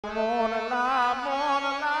મોનલા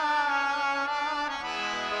મોનલા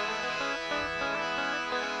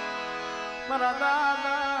મારા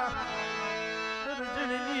દાદા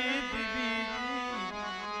રજણી દીવી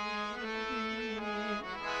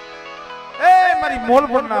એ મારી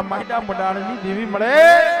મોલપરના માઈડા મડાણની દેવી મળે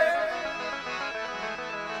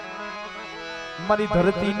મારી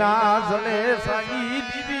ધરતીના જલે સાગી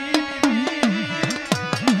દીવી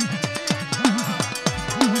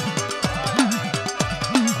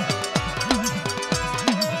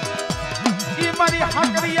મારી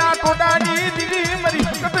હાકરિયા ટોડાની દીવી મારી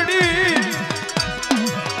કટડી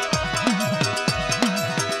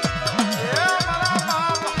એ મારા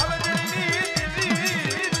બાપ હલજણી દીવી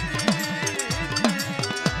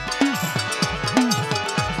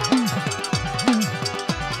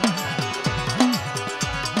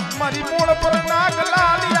મારી મોળ પર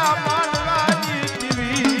નાગલાલિયા માનવાની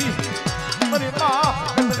દીવી મારી બાપ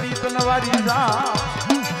કટડી તનવારી જા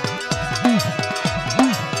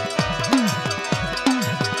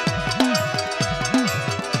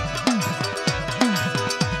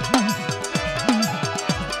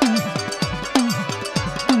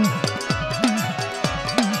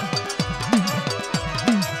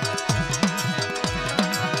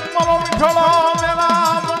Hello, Mela,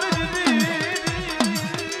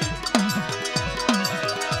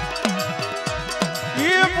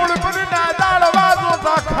 ये मुड़ पर नादाल वादों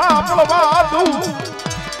सा खापल वादू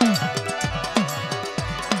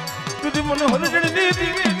तुझे मन होने जड़ी नीति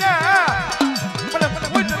में क्या मन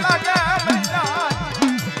कुछ लगा मेरा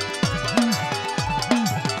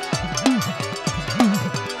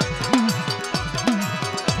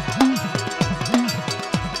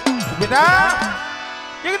बेटा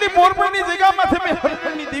મોરપણની જગ્યા માથે મે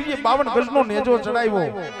હરકની દેવીએ 52 ગજનો નેજો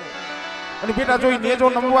ચડાવ્યો અને બેટા જોઈ નેજો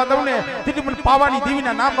નમવા દઉં ને તેથી મને પાવાની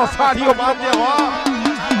દેવીના નામનો સાડીઓ બાંધે હો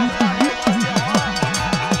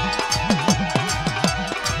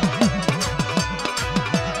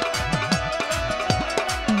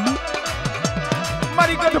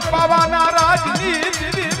મારી ગજ પાવાના રાજની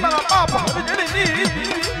દેવી મારા બાપ હરજણી દેવી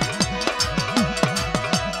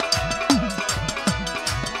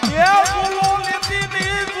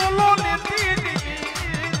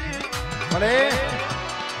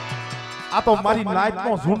આ તો મારી નાઈટ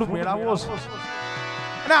નો ઝુંડ મેળાવો છે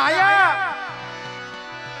અને આયા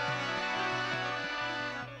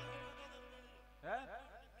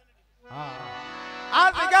આ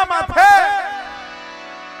જગ્યા માથે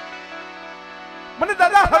મને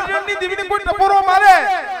દાદા હરજણની દેવીને કોઈ ટપોરો મારે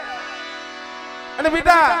અને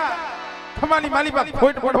બેટા તમારી માલી પર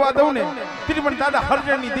ખોટ પડવા દઉં ને તેથી મને દાદા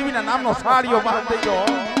હરજણની દેવીના નામનો સાડીઓ બાંધ દેજો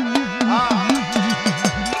હા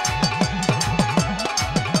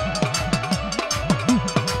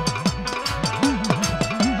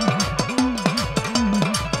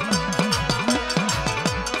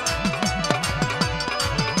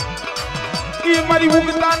મારી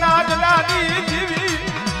ઉગતા નાદલાની દેવી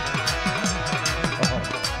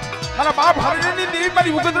મારા બાપ હરજણની દેવી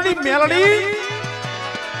મારી ઉગતડી મેલડી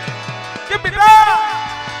કે બેટા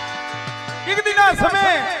એક દિના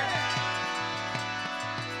સમય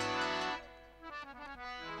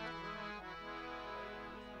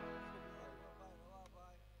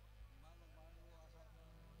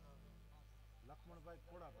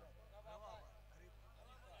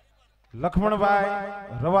લક્ષ્મણભાઈ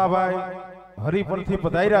રવાભાઈ હરિપરથી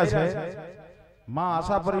પધાર્યા છે માં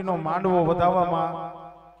આશાપરીનો માંડવો વધાવવામાં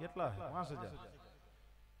કેટલા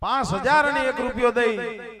 5000 અને 1 રૂપિયો દઈ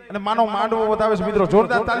અને માનો માંડવો વધાવે છે મિત્રો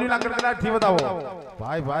જોરદાર તાલીના ગડગડાટથી વધાવો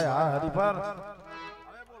ભાઈ ભાઈ હા હરિપર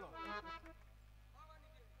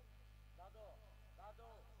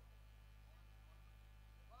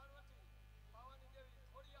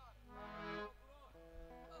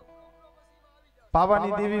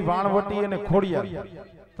પાવાની દેવી વાણવટી અને ખોડિયાર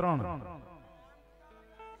 3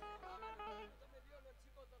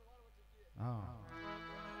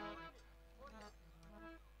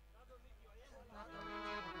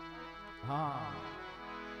 હા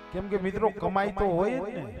કેમ કે મિત્રો કમાઈ તો હોય જ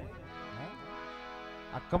ને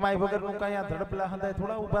આ કમાઈ વગર નું કઈ આ ધડપલા હંધાય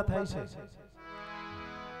થોડા ઊભા થાય છે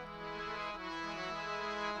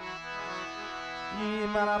ઈ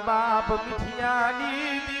મારા બાપ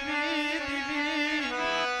મિઠિયાની દીવી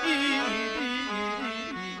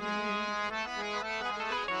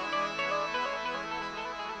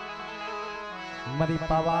મારી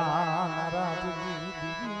પાવાના રાજની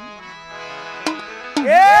દીવી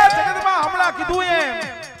એ જગતમાં હમણાં કીધું એમ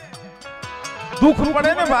દુઃખ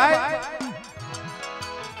પડે ને ભાઈ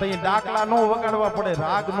તો એ ડાકલા નો વગાડવા પડે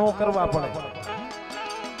રાગ નો કરવા પડે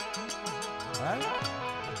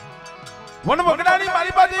વન વગડાની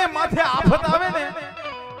મારી પાસે માથે આફત આવે ને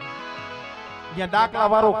या डाकला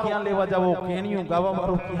वारो क्या लेवा जावो केनियो गावा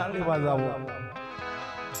वारो क्या लेवा जावो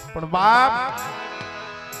पण बाप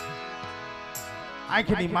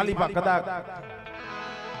आंखनी मालीबा कदाच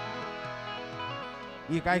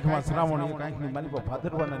ये कांईक में श्रावण ये कांईक में मालीबा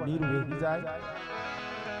भादरवाना नीर वेही जाय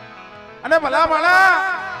अने भला भला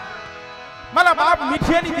मारा बाप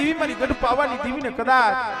मीठियानी देवी मारी गढ़ पावानी देवी ने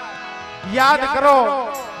कदाच याद करो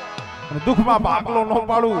दुख में भागलो न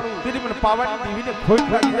पाड़ू तेरी मन पावानी देवी ने खोट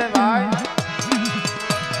लागी जाए भाई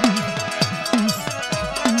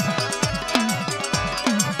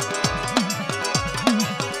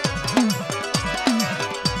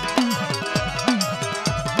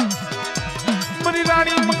मरी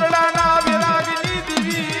रानी मंगला ना विरागिनी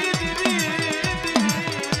देवी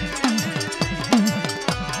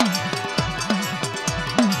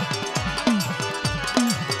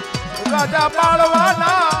राजा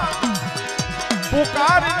बालवाना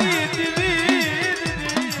पुकारनी देवी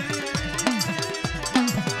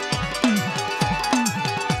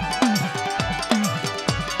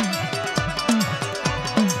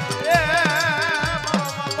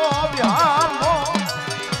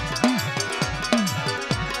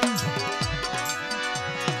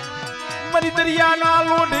मरी दरिया ना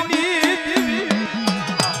लोडनी देवी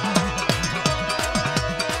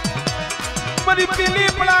मरी पीली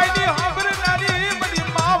पलाई हाबर नारी मरी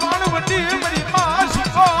मां वाण वड्डी मरी मां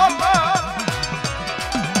शिकोप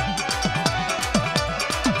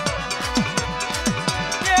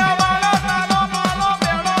के वाला तालो मालो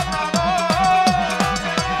बेड़ो तालो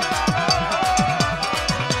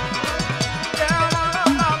के वाला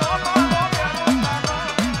तालो मालो बेड़ो तालो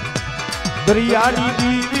दरियानी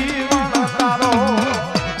देवी वाला तारो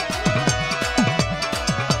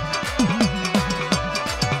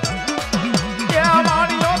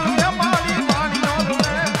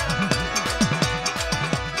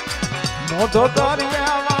मोदो दरिया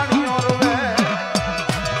वाणी और वे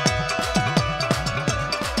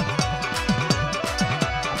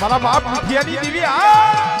हमारा बाप मुखियानी देवी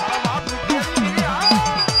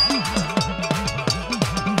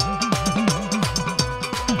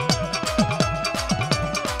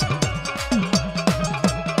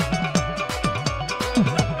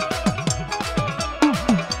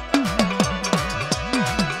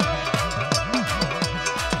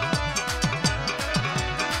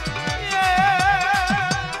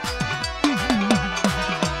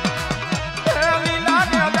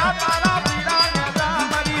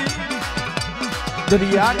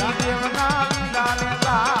दरियानी देवना लीलाने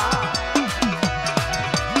दा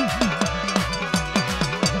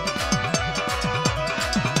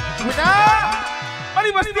बेटा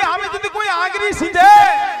बड़ी बस्ती आवे जदी कोई आगरी सीधे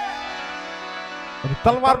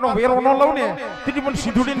तलवार नो वेरो नो लव ने तीनी मन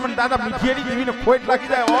सीधुडीन मन दादा मिठियानी देवी ने खोट लागी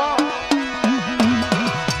जाय ओ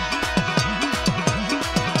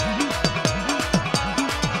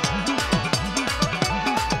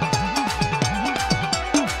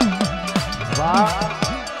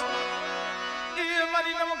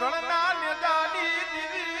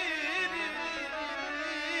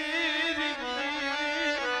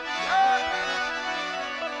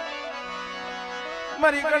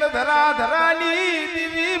मरी गढ़ धरा धरानी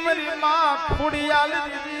देवी मरी मां खोड़ियाल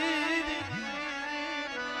देवी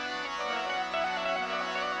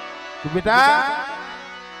तो बेटा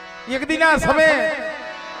एक दिन आ समय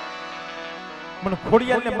मन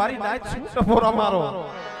खोड़ियाल ने मारी नाच सफोरा मारो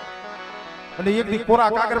અને એક દી કોરા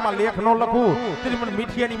કાગરમાં લેખ નો લખું તેની મને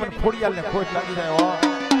મીઠિયાની મને ખોડિયાલ ને ખોટ લાગી જાય ઓ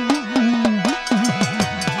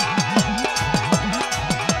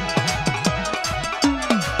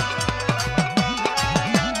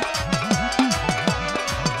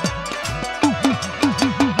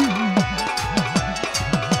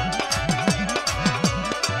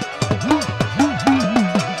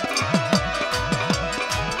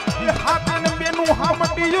ये हाथन बेनु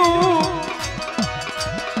हामटिયું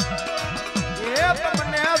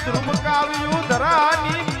ध्रुव काव्यु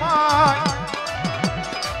धरानी माय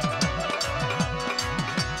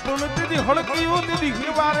तुम दीदी हड़कियु दीदी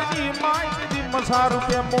हिवारनी माय दीदी मसा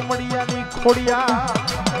रुपया मोमड़िया नी खोड़िया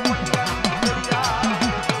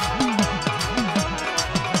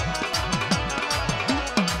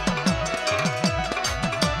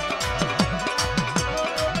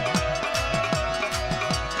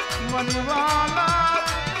मनीवाला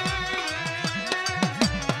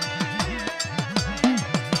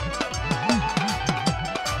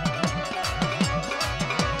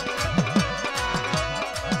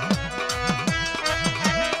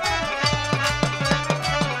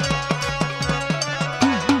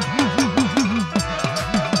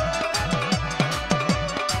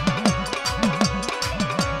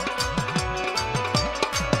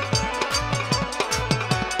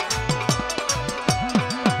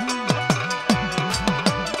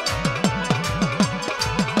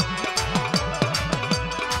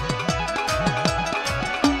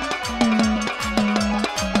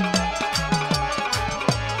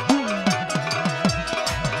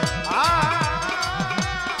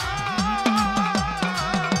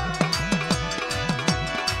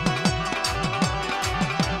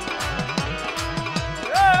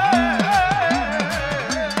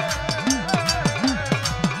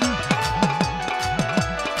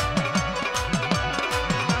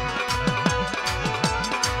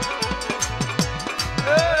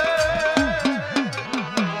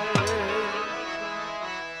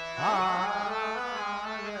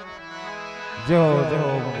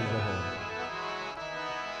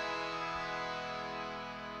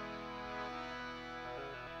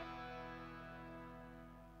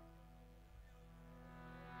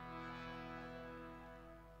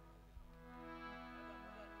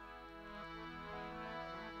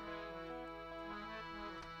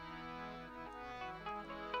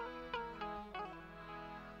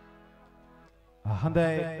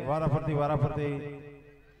હંદાય વારા ફરતી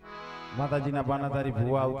માતાજીના બાનાધારી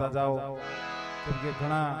ભુવા આવતા જાઓ કેમ કે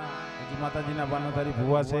ઘણા હજી માતાજીના બાનાધારી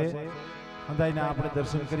ભુવા છે હંદાયના આપણે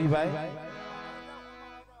દર્શન કરી ભાઈ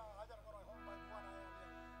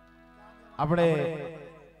આપણે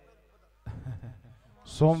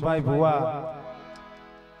સોમભાઈ ભુવા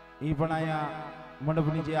ઈ પણ અહીંયા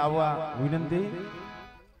મંડપની જે આવવા વિનંતી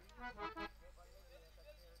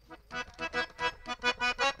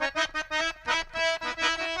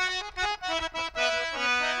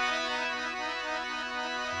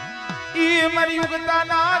मरी युगता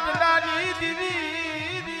नाच डाली दीदी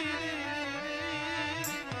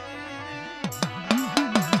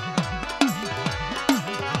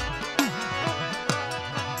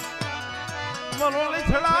मरोल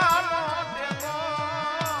छड़ा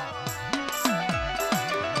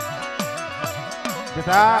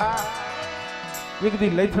बेटा एक दी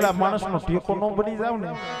लईथड़ा मानस नो टेको नो बनी जाव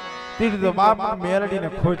ने तीर तो बाप मेरडी ने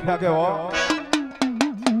खोट लागे हो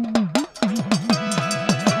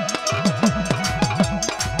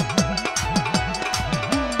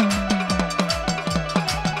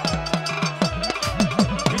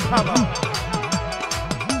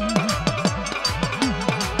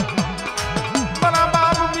मना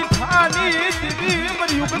बाप मिठानी दीदी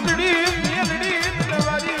मरी उगतड़ी मेलड़ी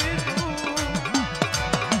तलवारी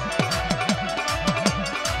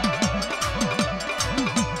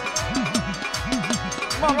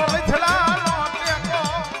मनो छला लोटे को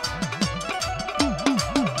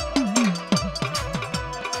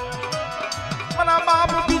मना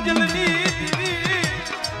बाप बिजली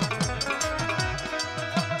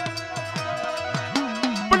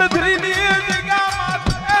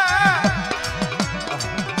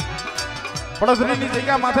પડદરીની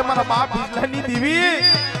જગ્યા માથે મારા બાપ બીજલાની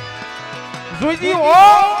દેવી જોઈજી ઓ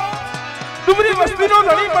ડુબરી વસ્તીનો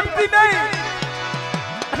ધણી પડતી નહીં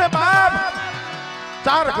અને બાપ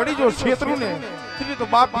ચાર ઘડી જો ક્ષેત્રુ ને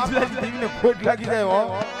તો બાપ બીજલાની દેવીને ખોટ લાગી જાય હો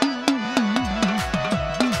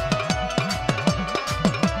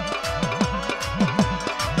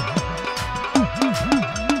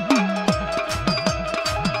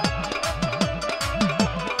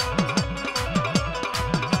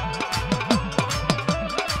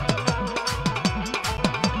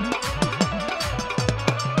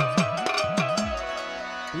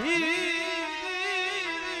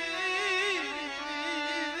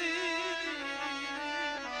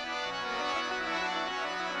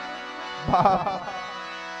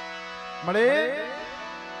મળે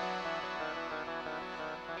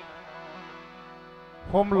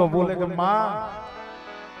હોમલો બોલે કે માં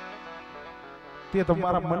તે તો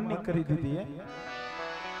મારા મનની કરી દીધી હે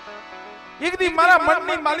એક દી મારા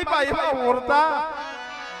મનની માલિપા એવા ઓરતા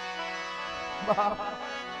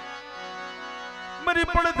મરી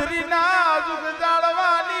પડધરી ના જુગ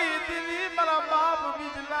જાળવાની દીવી મારા બાપ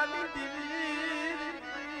બીજલાની દીવી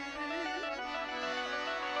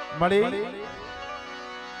મળી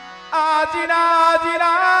आजीना आजीना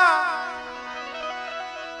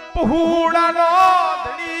पहुड़ा नो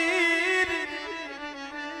धड़ी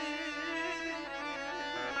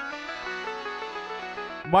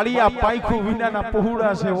मलिया पाइखू विना ना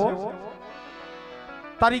पहुड़ा से वो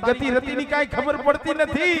तारी गति रति नी काई खबर पड़ती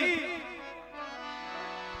नहीं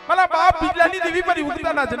मला बाप बिजलानी देवी मरी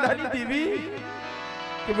उगता ना जंडानी देवी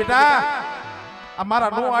कि बेटा અમારા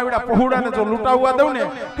નો આવડા પહોળાને જો લૂંટાવવા દઉં ને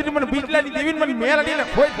તેથી મને બીજલાની દેવીને મને મેરડીને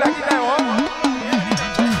ખોટ લાગી જાય હો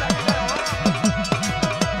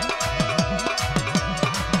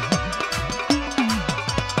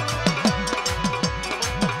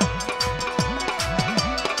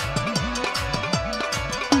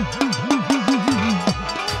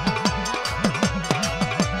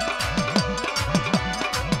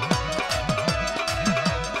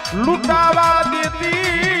लूटावा देती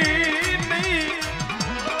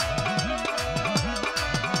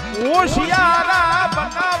ओशियारा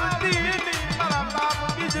बनावती मारा बाप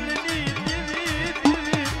बिजली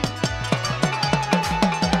दीवी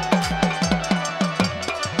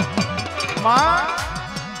मां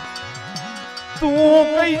तू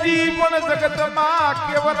कई जीवन जगत मां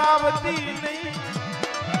केवरावती नहीं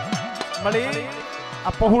मळे आ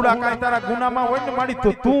पहुड़ा काई तारा गुना में होय ने माड़ी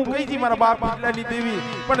तो तू कई जी मारा बाप बिजलानी देवी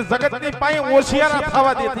पण जगत ने पाए ओशियारा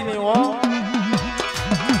थावा देती नहीं हो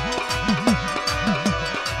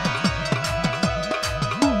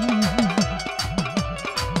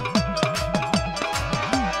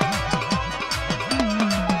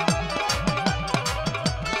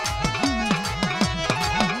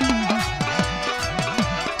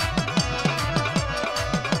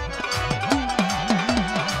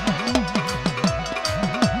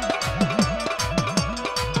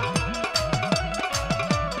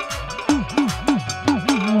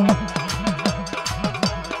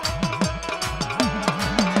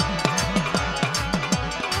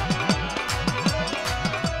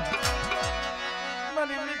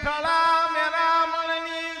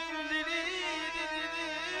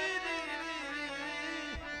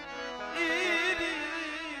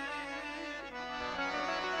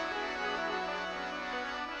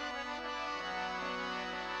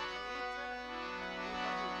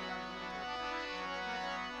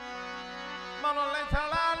માનો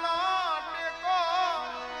લેછડાનો ટેકો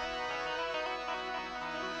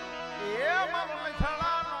એ માનો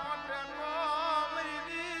લેછડાનો ટેકો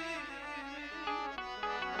મરી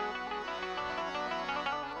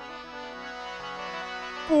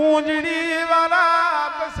કુંજડી વાળા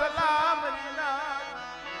બસલા મરીના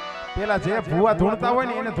પેલા જે ભૂવા ધૂણતા હોય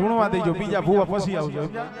ને એને ધૂણવા દેજો બીજા ભૂવા પછી આવજો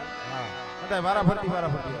હા બધા વારા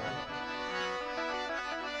ફરતી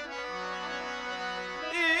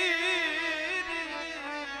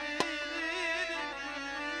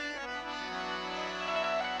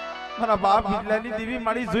મારા બાપ બિરલાની દેવી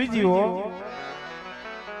મારી જોઈ જીવો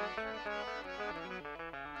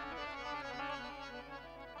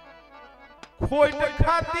ખોટ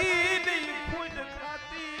ખાતી નહીં ખોટ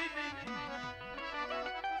ખાતી નહીં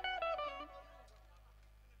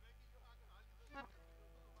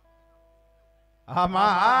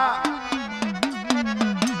આમાં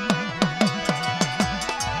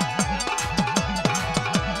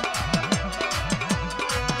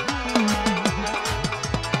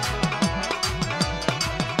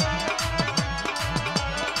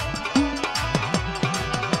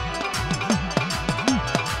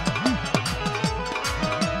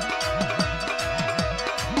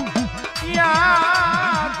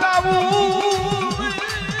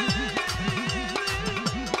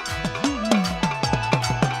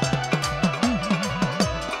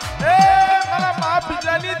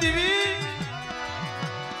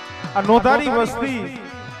નોધારી વસ્તી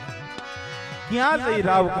ક્યાં જઈ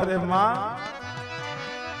રાવ કરે માં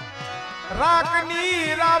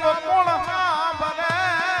રાખની રાવ કોણ સાંભળે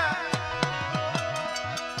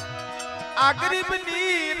આ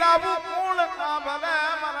ગરીબની રાવ કોણ સાંભળે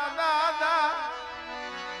મારા દાદા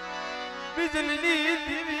બીજલીની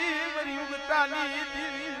દીવી મારી ઉગતાની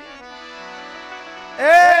દીવી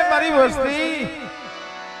એ મારી વસ્તી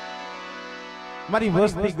મારી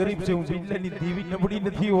વસ્તી ગરીબ છે હું બિજલાની દેવી નબળી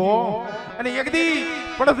નથી હો અને એકદી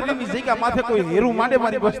પડસરીની જગ્યા માથે કોઈ હેરું માંડે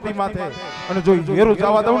મારી વસ્તી માથે અને જો હેરું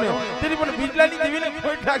જવા દઉં ને તેની પણ બિજલાની દેવીને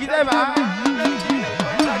ખોટ લાગી જાય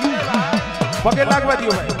પગે લાગવા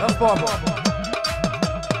દો ભાઈ રસ્તો આપો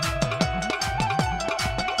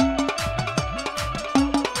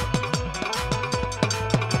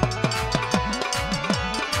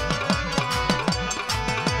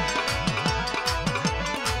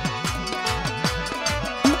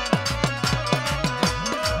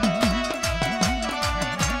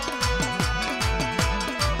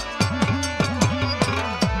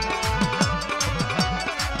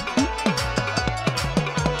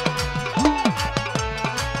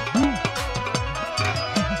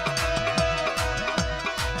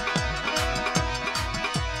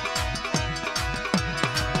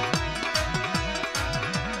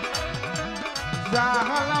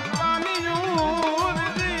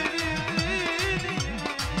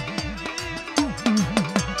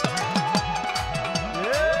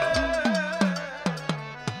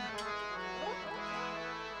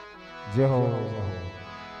જય હો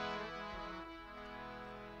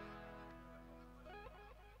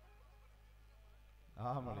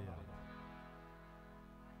હા મળી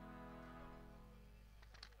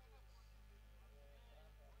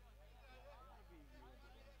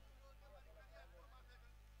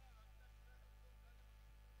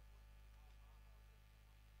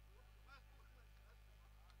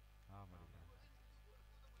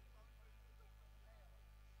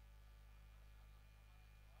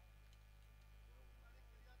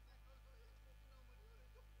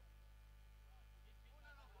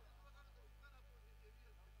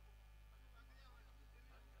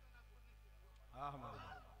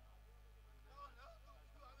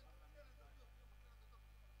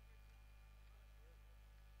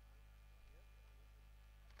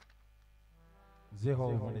જે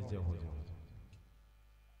હો મને જે હો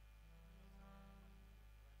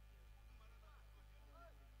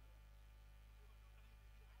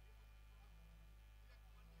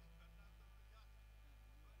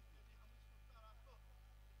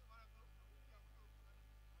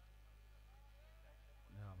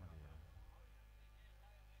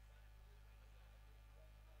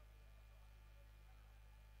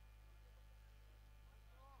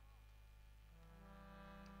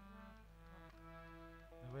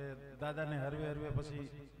દાદા ને હરવે હરવે પછી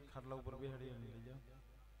ખાટલા ઉપર બેહાડી લઈ જાવ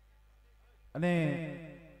અને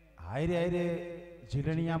હાયરે હાયરે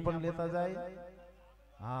ઝીલણીયા પણ લેતા જાય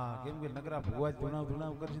હા કેમ કે નકરા ભુવા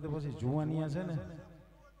ધુણાવ કરશે તો પછી જુવાનિયા છે ને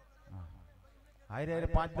હાયરે હાયરે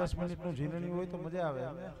 5-10 મિનિટ નું ઝીલણી હોય તો મજા આવે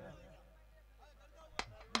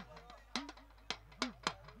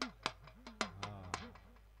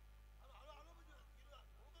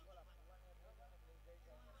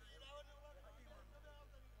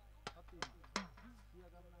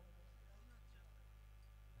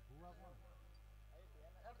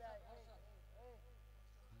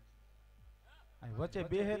અહીં વચ્ચે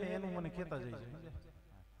બેહે ને એનું મને કહેતા જઈ છે.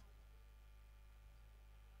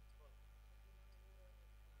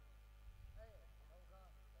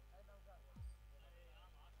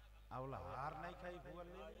 આવલા હાર નાખ્યા ઈ ભુવન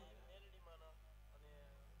લઈ લે.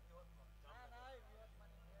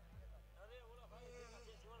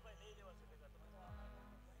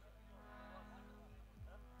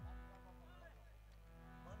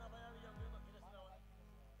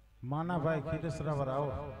 માના ભાઈ ખીરેસરાવર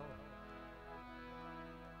આવો.